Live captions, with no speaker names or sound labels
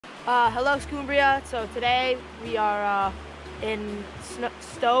Hello, Scumbria. So today we are in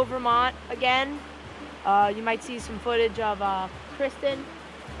Stowe, Vermont again. You might see some footage of Kristen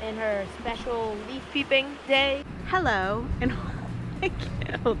in her special leaf peeping day. Hello, and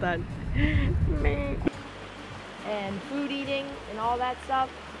hold on. And food eating and all that stuff.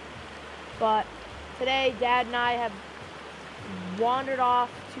 But today, Dad and I have wandered off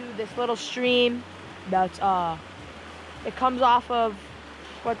to this little stream that's it comes off of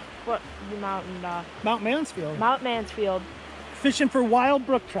what the mountain? Mount Mansfield. Mount Mansfield. Fishing for wild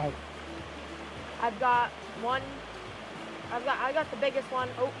brook trout. I got the biggest one.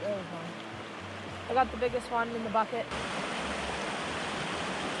 Oh, there was one. I got the biggest one in the bucket.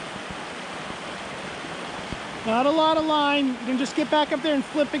 Not a lot of line. You can just get back up there and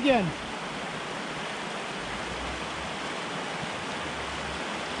flip again.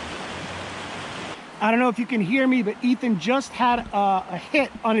 I don't know if you can hear me, but Ethan just had a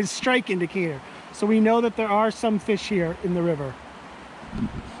hit on his strike indicator. So we know that there are some fish here in the river.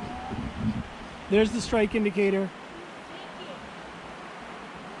 There's the strike indicator.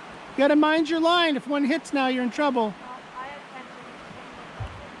 You gotta mind your line. If one hits now, you're in trouble.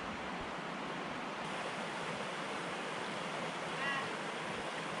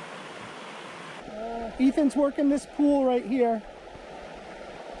 Ethan's working this pool right here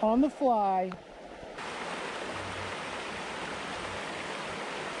on the fly.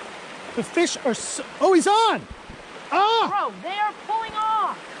 The fish are so... Oh, he's on! Ah! Bro, they are pulling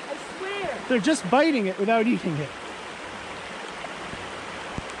off! I swear! They're just biting it without eating it.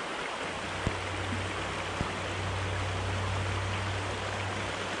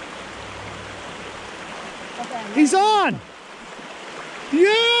 Okay, He's on!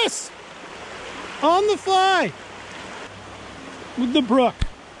 Yes! On the fly! With the brook.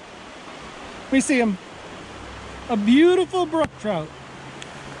 We see him. A beautiful brook trout.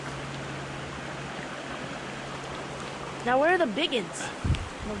 now where are the biggins?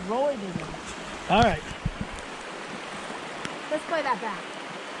 The Roy biggins. All right. Let's play that back.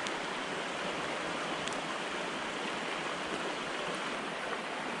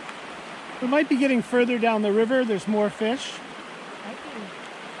 We might be getting further down the river. There's more fish.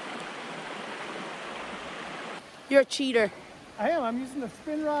 You're a cheater. I am. I'm using the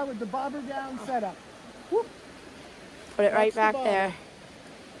spin rod with the bobber down setup. Whoop. Put it right That's the back there.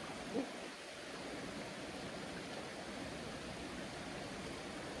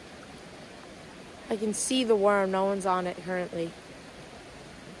 I can see the worm. No one's on it currently.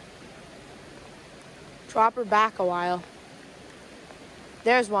 Drop her back a while.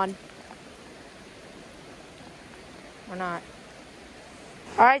 There's one. Or not.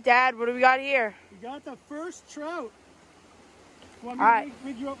 All right, Dad, what do we got here? We got the first trout. Want All right. to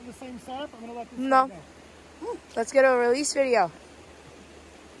rig you up with the same setup? I'm going to let this No. go. Let's get a release video.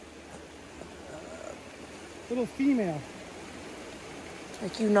 Little female.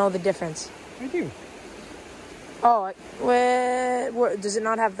 Like you know the difference. I do. Oh, where does it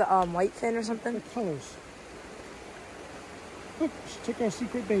not have the white fin or something? The colors. Look, she took our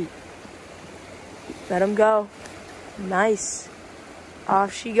secret bait. Let him go. Nice.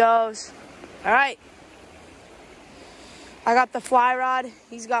 Off she goes. All right. I got the fly rod.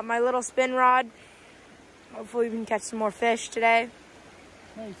 He's got my little spin rod. Hopefully we can catch some more fish today.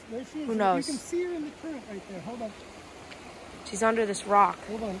 Nice. There she is. Who knows? You can see her in the current right there. Hold on. She's under this rock.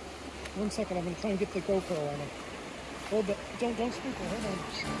 Hold on. 1 second. I'm going to try and get the GoPro on her. Hold it. Don't speak her. Hold on.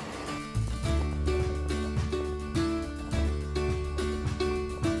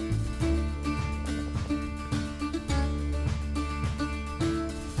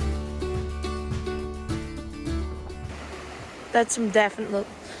 That's some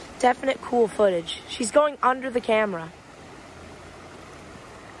definite cool footage. She's going under the camera.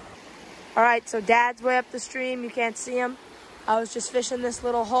 All right, so Dad's way up the stream. You can't see him. I was just fishing this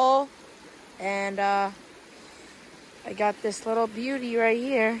little hole, and I got this little beauty right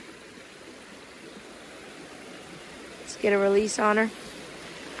here. Let's get a release on her.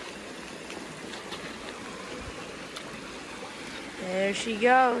 There she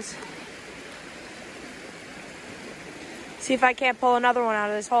goes. See if I can't pull another one out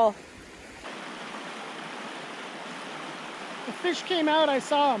of this hole. The fish came out. I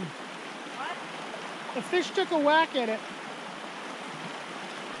saw him. What? The fish took a whack at it.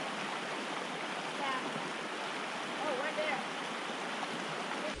 Yeah. Oh, right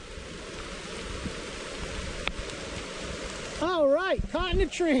there. All right, caught in a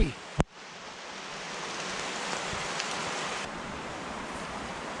tree.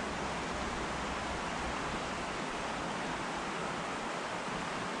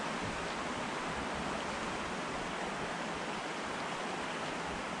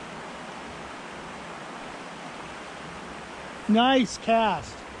 Nice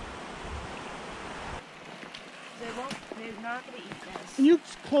cast. They're not gonna eat this. Can you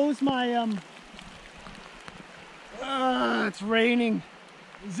close my it's raining.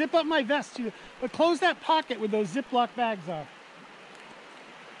 Zip up my vest too, but close that pocket where those Ziploc bags are.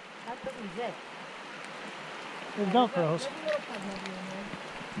 That doesn't zip. There's Velcros. There's a little tub maybe in there.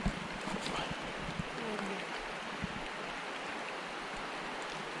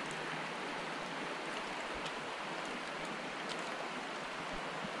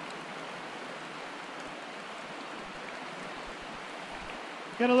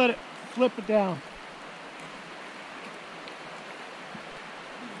 Gotta let it flip it down.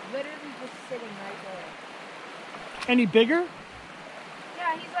 He's literally just sitting right there. Any bigger?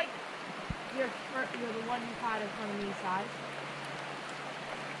 Yeah, he's like you're the one you caught in front of me size.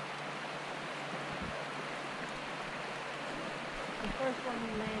 The first one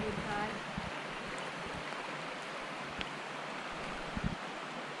you landed size.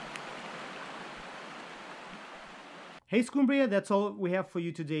 Hey Scumbria, that's all we have for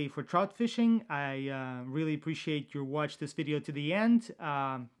you today for trout fishing. I really appreciate your watch this video to the end.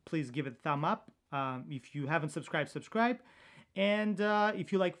 Please give it a thumb up. If you haven't subscribed, subscribe. And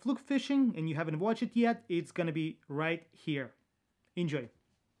if you like fluke fishing and you haven't watched it yet, it's gonna be right here. Enjoy.